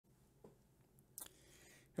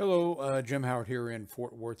Hello, Jim Howard here in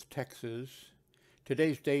Fort Worth, Texas.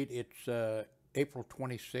 Today's date, it's April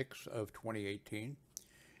 26th of 2018.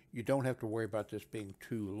 You don't have to worry about this being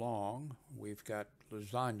too long. We've got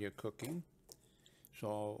lasagna cooking,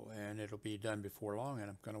 and it'll be done before long, and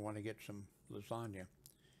I'm going to want to get some lasagna.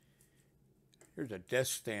 Here's a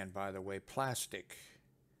desk stand, by the way, plastic,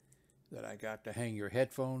 that I got to hang your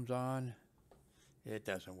headphones on. It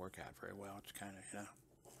doesn't work out very well. It's kind of,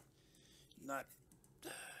 not.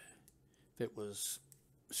 If it was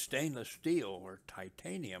stainless steel or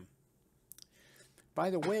titanium. By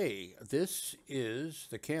the way, this is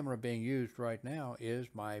the camera being used right now is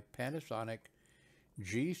my Panasonic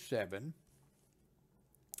G7,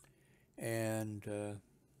 and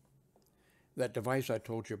that device I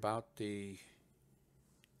told you about, the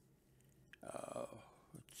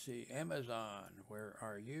let's see, Amazon, where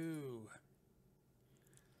are you?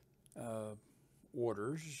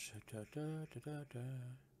 Orders. Da, da, da, da, da.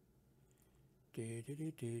 Here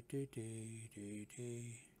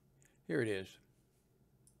it is.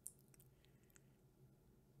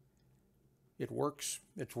 It works.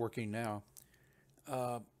 It's working now.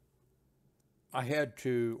 I had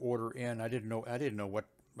to order in. I didn't know what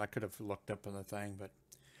I could have looked up on the thing, but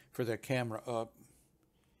for the camera up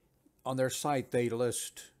on their site, they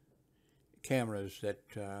list cameras that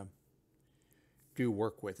do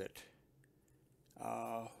work with it.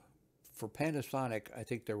 For Panasonic, I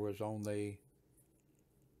think there was only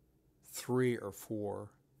 3 or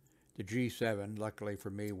 4. The G7, luckily for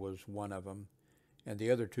me, was one of them, and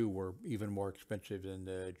the other 2 were even more expensive than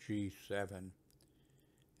the G7.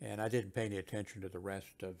 And I didn't pay any attention to the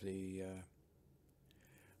rest of the.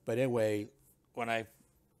 But anyway, when I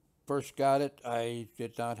first got it, I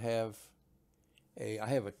did not have I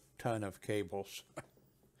have a ton of cables.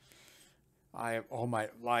 I have all my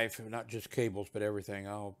life, not just cables, but everything.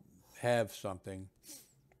 I'll have something,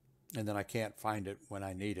 and then I can't find it when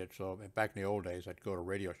I need it. So back in the old days, I'd go to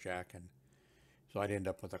Radio Shack, and so I'd end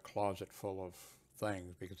up with a closet full of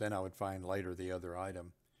things, because then I would find later the other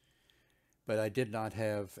item. But I did not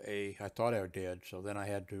have I thought I did, so then I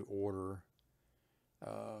had to order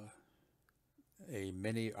a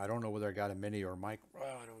mini. I don't know whether I got a mini or micro.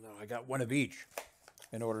 Well, I don't know. I got one of each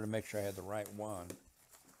in order to make sure I had the right one.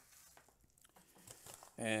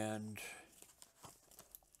 And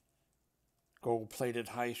gold-plated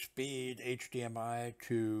high-speed HDMI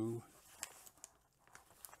to.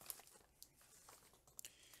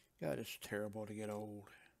 God, it's terrible to get old.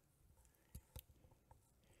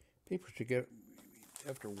 People should get,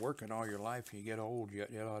 after working all your life, you get old, you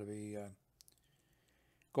ought to be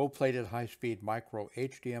gold-plated high-speed micro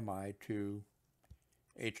HDMI to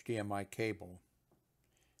HDMI cable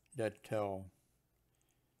that tell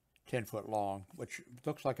 10 foot long, which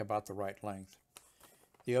looks like about the right length.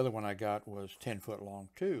 The other one I got was 10 foot long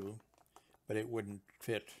too, but it wouldn't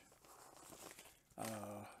fit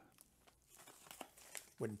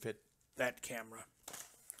that camera.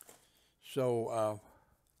 So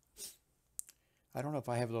I don't know if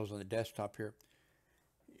I have those on the desktop here.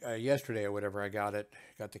 Yesterday or whatever, I got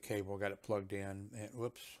the cable, got it plugged in, and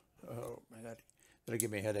whoops, that'll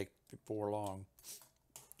give me a headache before long.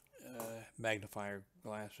 Magnifier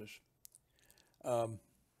glasses.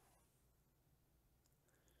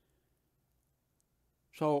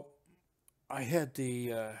 So I had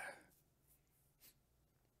the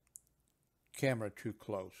camera too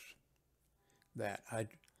close. That I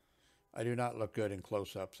do not look good in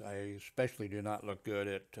close-ups. I especially do not look good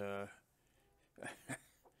at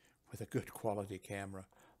with a good quality camera.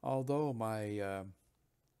 Although my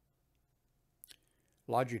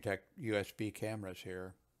Logitech USB cameras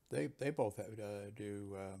here, they both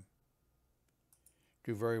do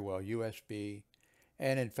very well, USB.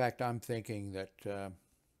 And in fact, I'm thinking that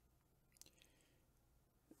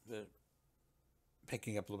the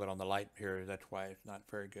picking up a little bit on the light here, that's why it's not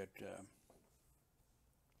very good.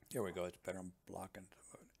 There we go, it's better. I'm blocking.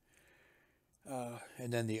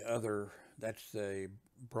 And then the other, that's the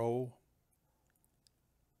Bro,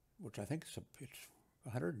 which I think it's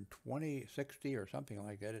 120, 60 or something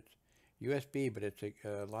like that. It's USB, but it's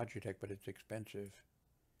Logitech, but it's expensive.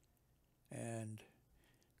 And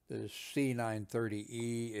the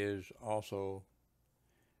C930E is also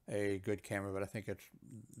a good camera, but I think it's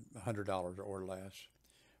 $100 or less.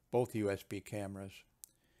 Both USB cameras.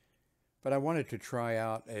 But I wanted to try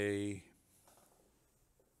out a,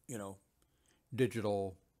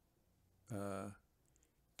 digital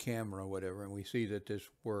camera, whatever, and we see that this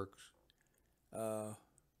works.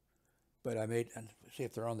 But and see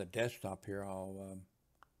if they're on the desktop here. I'll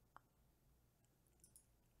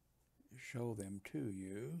show them to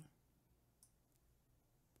you.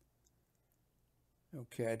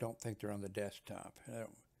 Okay, I don't think they're on the desktop. I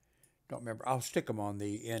don't remember. I'll stick them on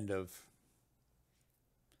the end of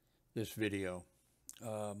this video.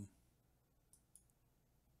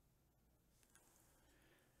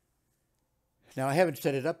 Now, I haven't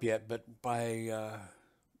set it up yet, but by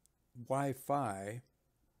Wi-Fi,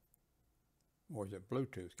 or is it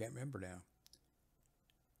Bluetooth? Can't remember now.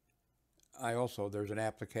 There's an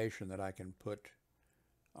application that I can put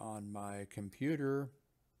on my computer,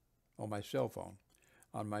 on my cell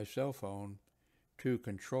phone, to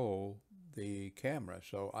control the camera.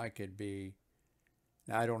 So I could be,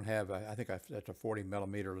 now I don't have, that's a 40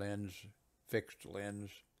 millimeter lens, fixed lens,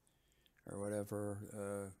 or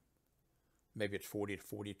whatever. Maybe it's 40 to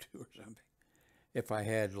 42 or something. If I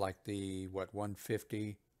had like the,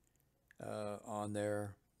 150 on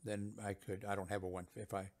there, then I don't have a 150.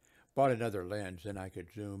 If I bought another lens, then I could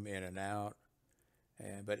zoom in and out.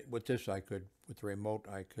 But with this, with the remote,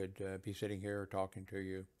 I could be sitting here talking to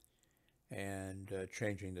you and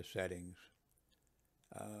changing the settings.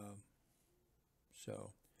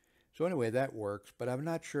 So anyway, that works, but I'm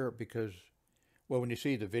not sure because, well, when you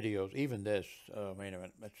see the videos, even this, wait a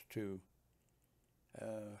minute, that's too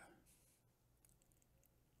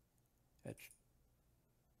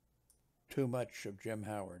much of Jim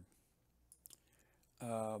Howard.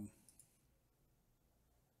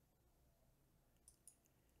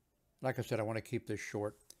 Like I said, I want to keep this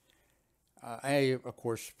short. I, of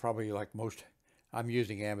course, probably like most, I'm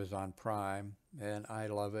using Amazon Prime, and I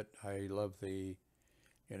love it. I love the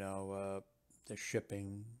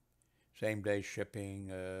shipping, same-day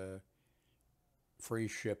shipping, free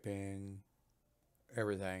shipping,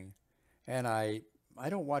 everything. And I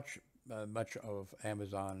don't watch much of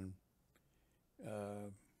Amazon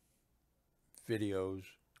videos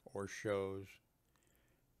or shows,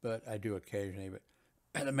 but I do occasionally. But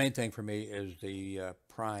the main thing for me is the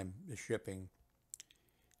Prime, the shipping.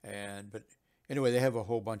 But anyway, they have a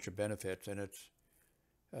whole bunch of benefits, and it's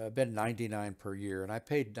been $99 per year, and I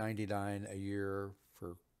paid $99 a year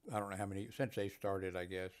for I don't know how many since they started, I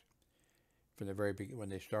guess, from the very beginning when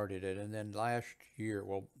they started it. And then last year,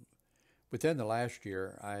 well, within the last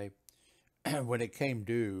year, I when it came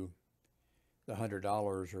due, the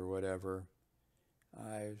 $100 or whatever,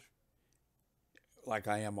 like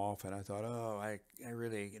I am often, I thought, oh, I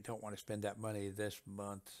really don't want to spend that money this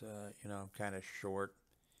month, I'm kind of short.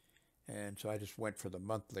 And so I just went for the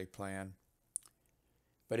monthly plan.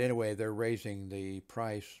 But anyway, they're raising the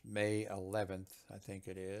price May 11th, I think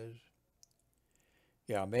it is.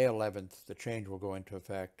 Yeah, May 11th, the change will go into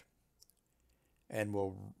effect and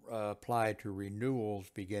will apply to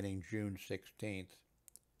renewals beginning June 16th.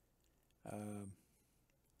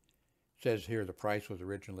 Says here the price was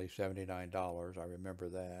originally $79. I remember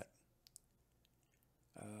that.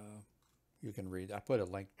 You can read. I put a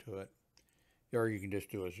link to it, or you can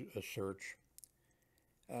just do a search.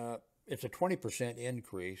 It's a 20%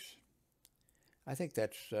 increase. I think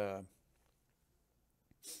that's a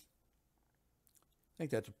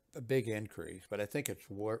big increase, but I think it's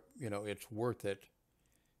worth it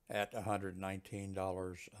at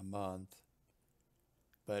 $119 a month.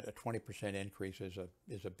 But a 20% increase is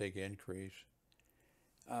a big increase.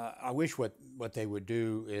 I wish what they would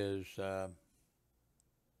do is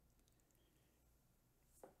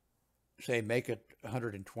say make it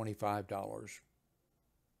 $125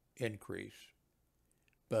 increase,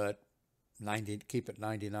 but keep it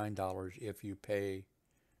 $99 if you pay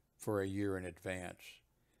for a year in advance.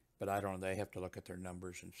 But I don't know, they have to look at their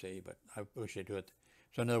numbers and see, but I wish they'd do it.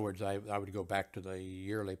 So in other words, I would go back to the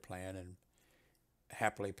yearly plan and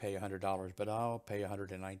happily pay $100, but I'll pay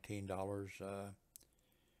 $119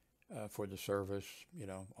 for the service,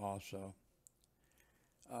 also.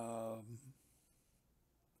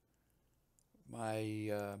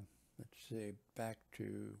 Let's see, back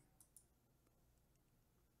to,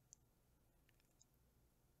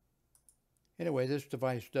 anyway, this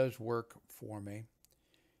device does work for me.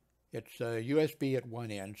 It's USB at one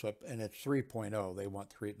end, and it's 3.0. They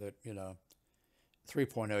want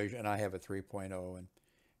 3.0, and I have a 3.0, and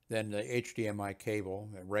then the HDMI cable,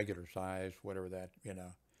 a regular size, whatever that,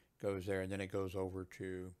 goes there, and then it goes over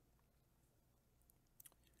to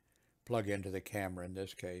plug into the camera in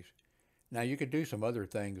this case. Now you could do some other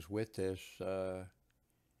things with this. You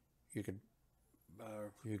could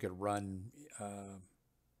run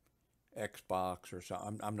Xbox or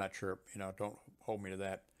something. I'm not sure, don't hold me to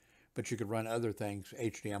that, but you could run other things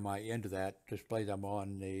HDMI into that, display them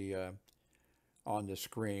on the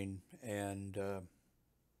screen, and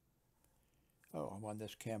I'm on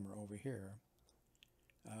this camera over here.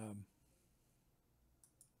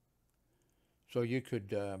 So you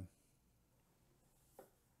could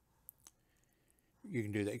you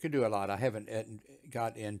can do that. You can do a lot. I haven't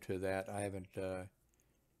got into that. I haven't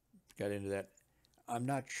got into that. I'm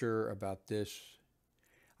not sure about this.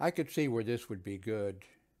 I could see where this would be good.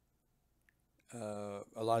 A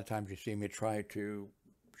lot of times you see me try to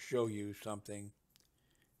show you something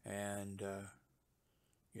and,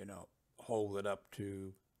 you know, hold it up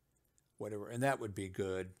to whatever, and that would be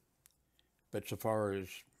good. But so far as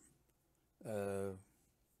uh,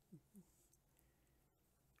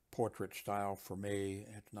 portrait style for me,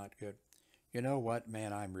 it's not good. You know what,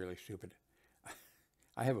 man, I'm really stupid.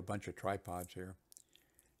 I have a bunch of tripods here.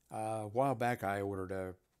 A while back I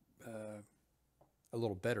ordered a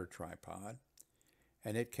little better tripod,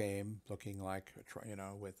 and it came looking like, you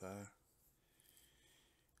know, with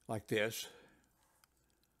like this.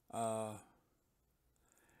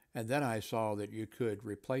 And then I saw that you could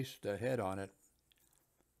replace the head on it,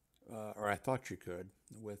 or I thought you could,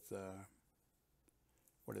 with,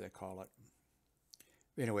 what do they call it?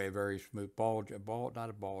 Anyway, a very smooth not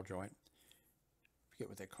a ball joint. I forget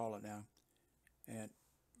what they call it now. And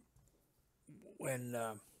when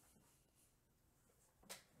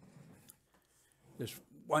this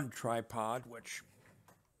one tripod, which,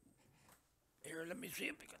 here, let me see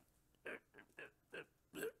if we can,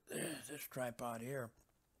 this tripod here,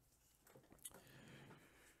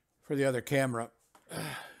 for the other camera,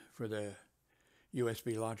 for the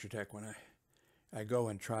USB Logitech, when I go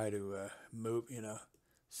and try to move, you know,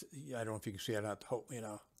 I don't know if you can see it out the whole, you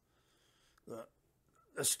know,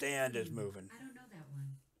 the stand is moving. I don't know that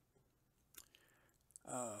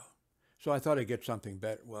one. So I thought I'd get something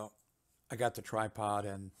better. Well, I got the tripod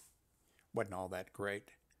and wasn't all that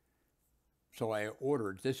great. So I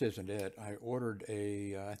ordered, this isn't it, I ordered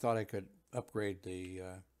I thought I could upgrade the,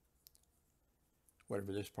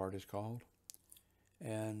 whatever this part is called.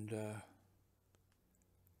 And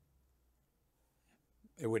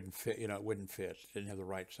it wouldn't fit, you know, it wouldn't fit. It didn't have the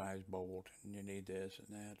right size bolt, and you need this and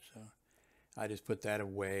that. So I just put that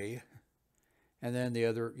away. And then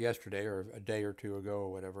yesterday or a day or two ago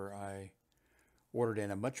or whatever, I ordered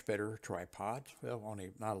in a much better tripod. Well,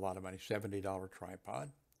 only not a lot of money, $70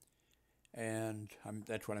 tripod. And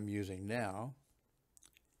that's what I'm using now.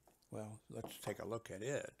 Well, let's take a look at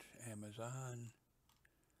it. Amazon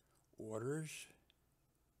orders.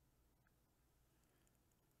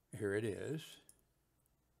 Here it is.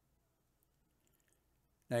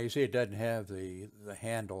 Now you see it doesn't have the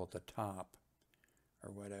handle at the top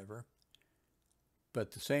or whatever.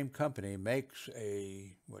 But the same company makes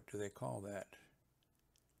a, what do they call that?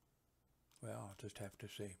 Well, I'll just have to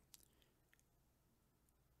see.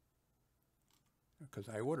 Because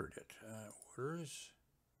I ordered it. Orders.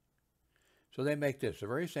 So they make this, the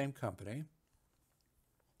very same company.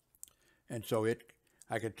 And so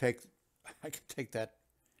I could take that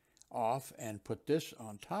off and put this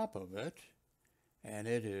on top of it, and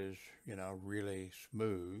it is, you know, really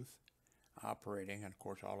smooth operating, and of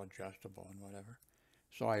course all adjustable and whatever.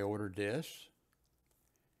 So I ordered this,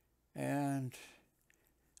 and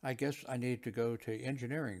I guess I need to go to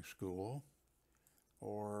engineering school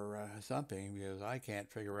or something, because I can't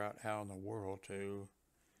figure out how in the world to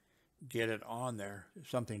get it on there.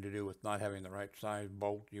 Something to do with not having the right size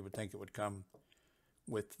bolt. You would think it would come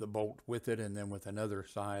with the bolt with it, and then with another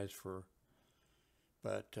size for,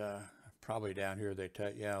 but probably down here they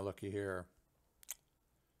tell, yeah, looky here.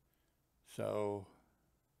 So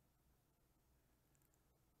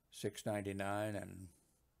 $6.99 and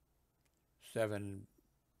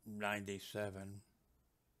 $7.97.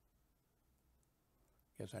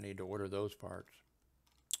 Guess I need to order those parts.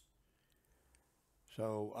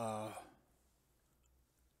 So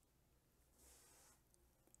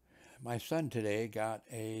my son today got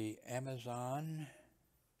a Amazon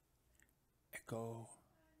Echo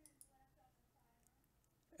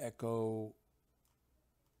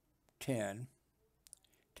 10.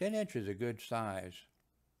 10 inches is a good size.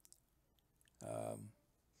 I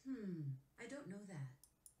don't know that.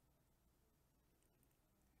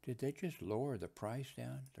 Did they just lower the price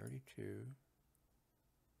down? 32,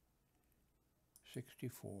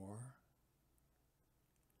 64.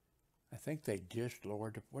 I think they just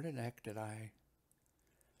lowered it. What in the heck did I?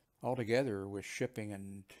 Altogether with shipping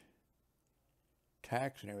and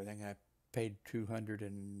tax and everything, I paid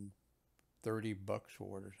 $230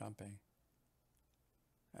 for it or something.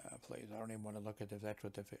 Please, I don't even want to look at if that's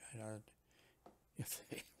what the, you know, if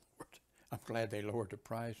they lowered, I'm glad they lowered the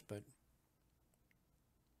price, but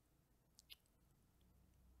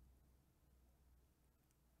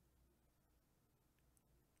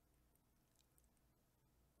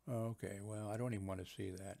okay, well, I don't even want to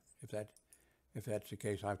see that. If that's the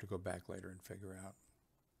case, I have to go back later and figure out.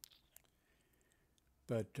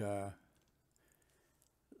 But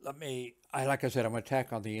like I said, I'm going to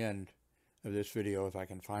tack on the end of this video if I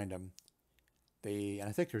can find them. And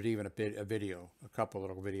I think there's even a couple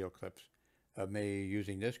little video clips of me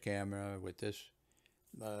using this camera with this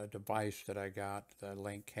device that I got,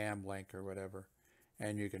 the Cam Link or whatever.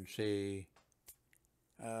 And you can see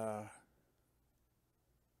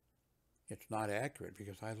it's not accurate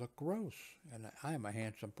because I look gross and I am a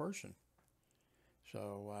handsome person.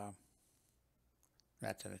 So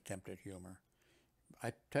that's an attempt at humor.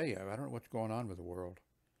 I tell you, I don't know what's going on with the world.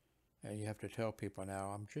 You have to tell people now,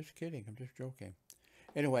 I'm just kidding, I'm just joking.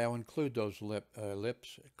 Anyway, I'll include those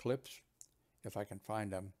clips if I can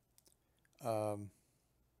find them. So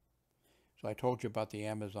I told you about the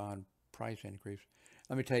Amazon price increase.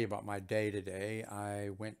 Let me tell you about my day today. I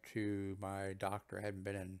went to my doctor. I hadn't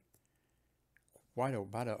been in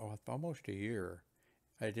almost a year.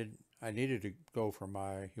 I needed to go for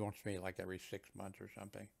he wants me like every 6 months or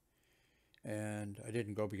something. And I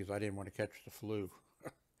didn't go because I didn't want to catch the flu.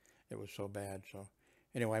 It was so bad. So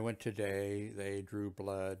anyway, I went today. They drew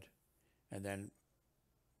blood, and then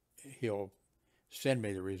he'll send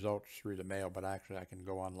me the results through the mail, but actually I can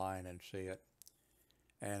go online and see it.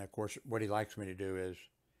 And of course, what he likes me to do is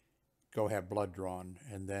go have blood drawn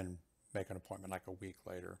and then make an appointment like a week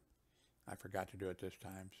later. I forgot to do it this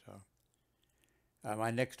time, so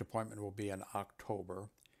my next appointment will be in October.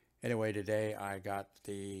 Anyway, today I got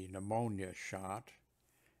the pneumonia shot.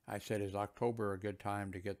 I said, is October a good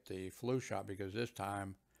time to get the flu shot? Because this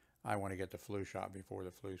time I want to get the flu shot before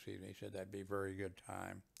the flu season. He said that'd be a very good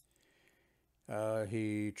time.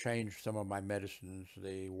 He changed some of my medicines.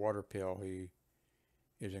 The water pill he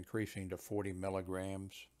is increasing to 40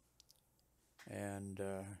 milligrams. And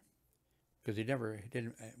because he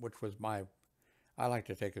didn't, which was I like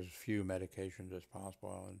to take as few medications as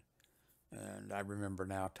possible. And I remember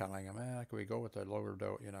now telling him, can we go with the lower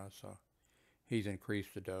dose, so he's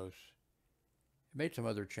increased the dose. Made some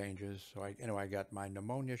other changes. So I got my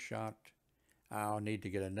pneumonia shot. I'll need to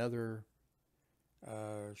get another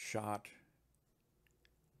shot.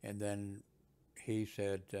 And then he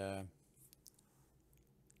said, oh,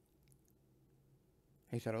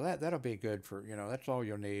 that'll be good for, that's all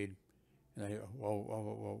you'll need. And I,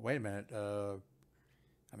 well, wait a minute.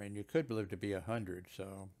 I mean, you could live to be 100,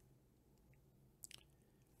 so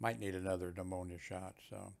might need another pneumonia shot.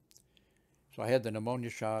 So I had the pneumonia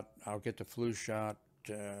shot. I'll get the flu shot.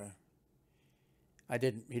 He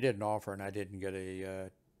didn't offer, and I didn't get a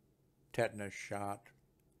tetanus shot.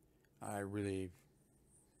 I really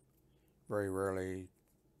very rarely,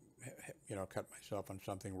 cut myself on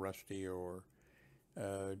something rusty or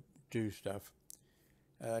do stuff.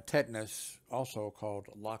 Tetanus, also called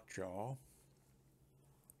lockjaw.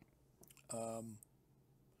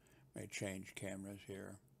 May change cameras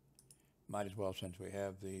here. Might as well, since we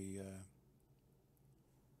have the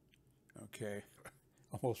okay,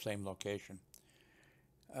 almost same location.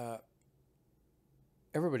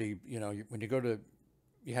 Everybody, when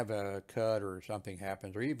you have a cut or something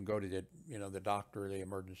happens, or you even go to the doctor or the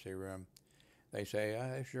emergency room, they say,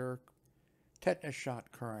 is your tetanus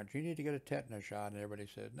shot current? You need to get a tetanus shot. And everybody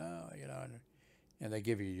says, no, and they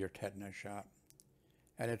give you your tetanus shot.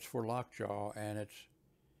 And it's for lockjaw, and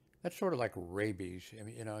that's sort of like rabies. I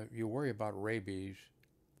mean, you worry about rabies,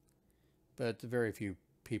 but very few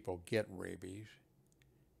people get rabies,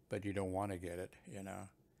 but you don't want to get it,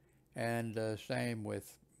 And same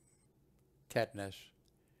with tetanus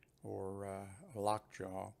or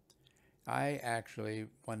lockjaw. I actually,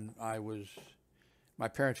 my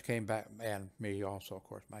parents came back, and me also, of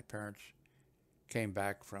course, my parents came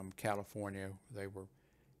back from California. They were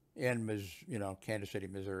in, Kansas City,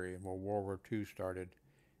 Missouri, and when World War II started,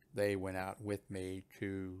 they went out with me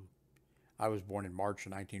I was born in March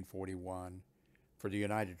of 1941. For the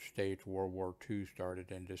United States, World War II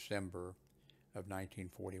started in December of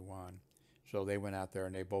 1941. So they went out there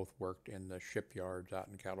and they both worked in the shipyards out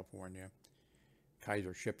in California,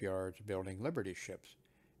 Kaiser Shipyards, building Liberty ships.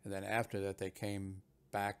 And then after that, they came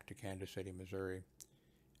back to Kansas City, Missouri.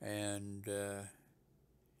 And then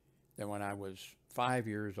when I was 5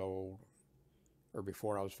 years old, or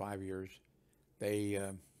before I was 5 years, they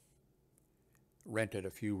rented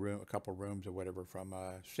a couple rooms or whatever from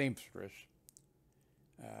a seamstress,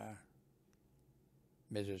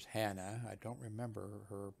 Mrs. Hannah. I don't remember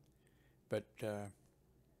her, but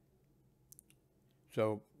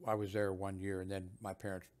so I was there 1 year, and then my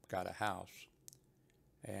parents got a house,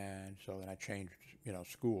 and so then I changed,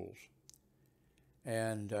 schools,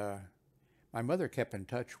 and my mother kept in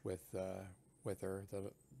touch with her,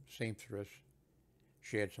 the seamstress.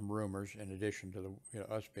 She had some rumors in addition to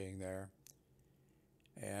us being there,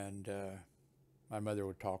 and my mother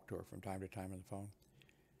would talk to her from time to time on the phone.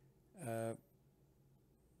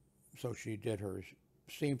 So she did her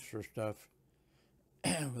seamstress stuff.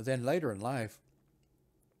 But then later in life,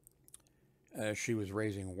 she was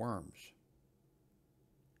raising worms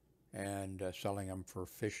and selling them for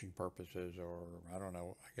fishing purposes, or I don't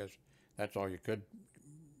know. I guess that's all you could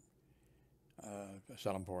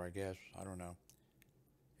sell them for, I guess. I don't know.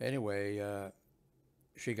 Anyway,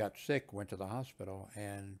 she got sick, went to the hospital,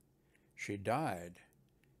 and she died.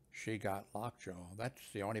 She got lockjaw. That's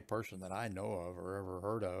the only person that I know of or ever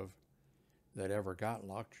heard of that ever got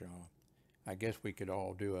lockjaw. I guess we could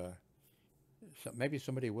all do maybe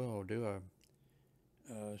somebody will do a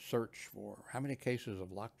search for how many cases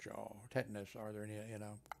of lockjaw, tetanus are there,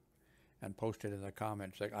 and post it in the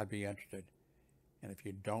comments. I'd be interested. And if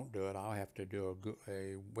you don't do it, I'll have to do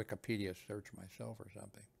a Wikipedia search myself or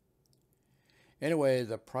something. Anyway,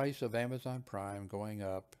 the price of Amazon Prime going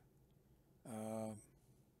up,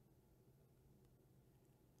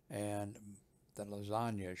 and the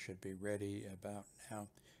lasagna should be ready about now.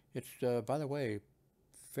 It's, by the way,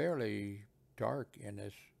 fairly dark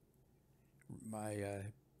in my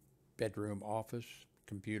bedroom, office,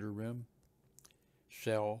 computer room,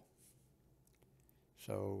 cell.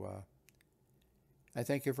 So I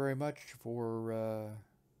thank you very much for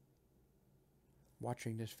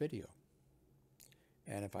watching this video.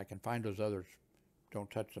 And if I can find those others,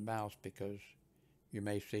 don't touch the mouse, because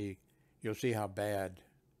you'll see how bad.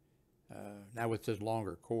 Now with this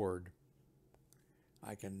longer cord,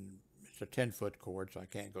 it's a 10-foot cord, so I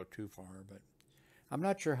can't go too far, but I'm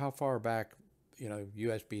not sure how far back,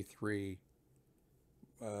 USB 3,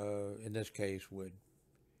 in this case would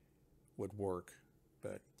work,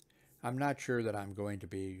 but I'm not sure that I'm going to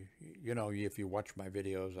be, if you watch my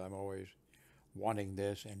videos, I'm always wanting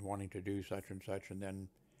this and wanting to do such and such, and then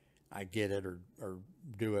I get it or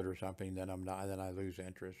do it or something, then I lose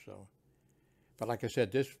interest. So, but like I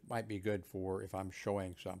said, this might be good for if I'm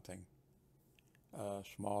showing something, a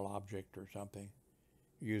small object or something,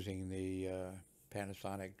 using the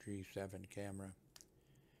Panasonic G7 camera,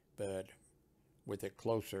 but with it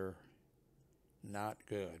closer, not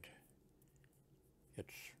good.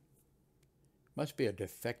 Must be a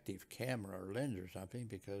defective camera or lens or something,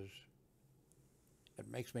 because it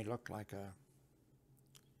makes me look like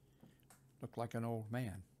an old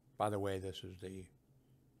man. By the way, this is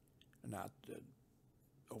not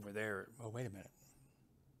over there. Oh, wait a minute.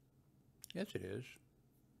 Yes, it is.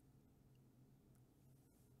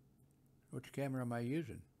 Which camera am I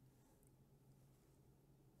using?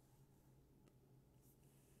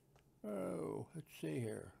 Oh, let's see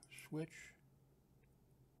here. Switch.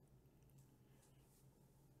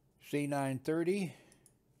 C930.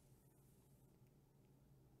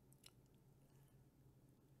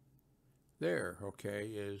 There, okay,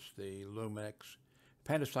 is the Lumix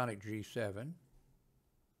Panasonic G7.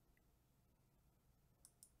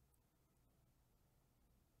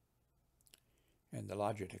 And the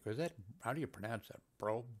Logitech. Is that, how do you pronounce that? I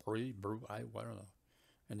don't know.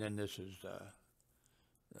 And then this is that.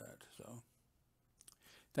 So,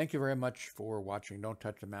 thank you very much for watching. Don't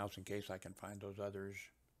touch the mouse in case I can find those others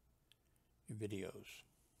videos.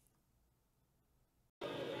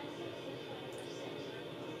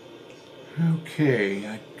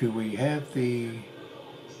 Okay, do we have the...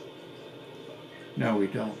 No, we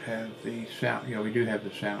don't have the sound. Yeah, we do have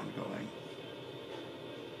the sound going,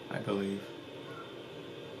 I believe.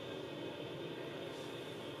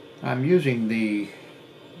 I'm using the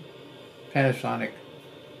Panasonic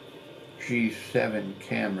G7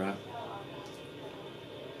 camera,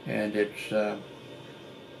 and it's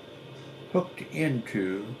hooked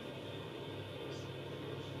into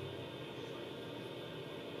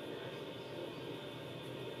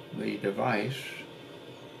the device.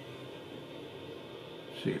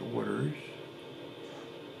 See orders.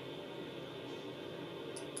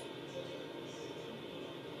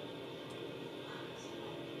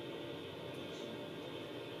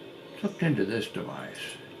 It's hooked into this device.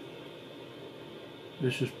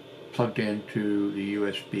 This is plugged into the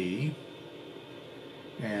USB,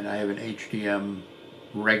 and I have an HDMI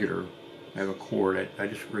regular. I have a cord. I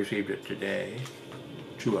just received it today,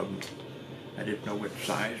 2 of them. I didn't know which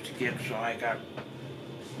size to get, so I got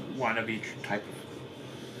one of each type of.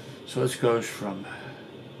 So this goes from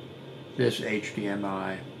this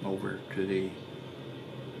HDMI over to the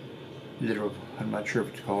little, I'm not sure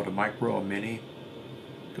if it's called a micro or mini.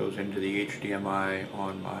 Goes into the HDMI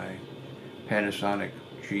on my Panasonic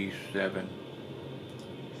G7.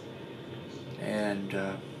 And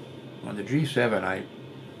on the G7, I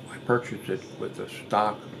purchased it with a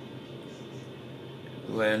stock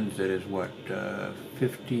lens that is what,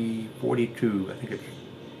 42, I think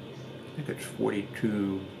it's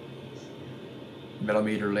 42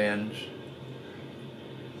 millimeter lens.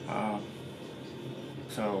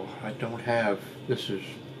 So I don't have, this is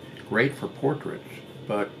great for portraits,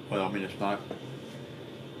 but, well, I mean, it's not,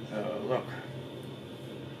 look,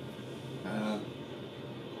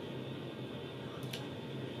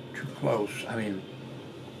 too close. I mean,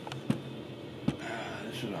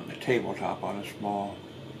 this is on the tabletop on a small,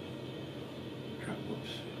 whoops.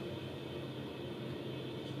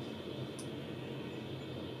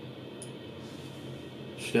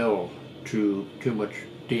 Still too much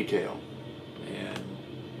detail and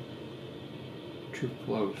too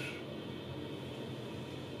close.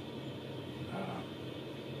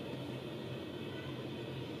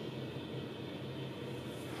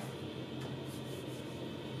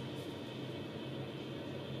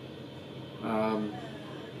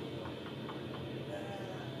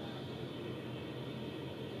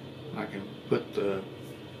 I can put a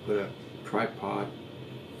tripod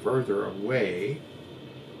further away.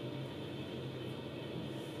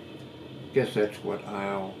 Guess that's what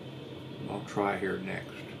I'll try here next.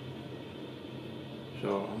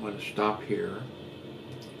 So I'm going to stop here.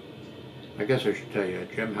 I guess I should tell you,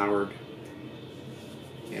 Jim Howard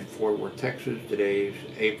in Fort Worth, Texas. Today's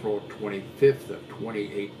April 25th of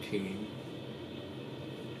 2018.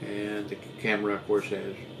 And the camera, of course,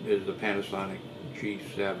 is the Panasonic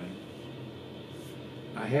G7.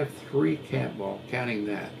 I have three well, counting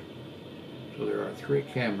that. So there are three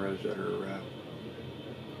cameras that are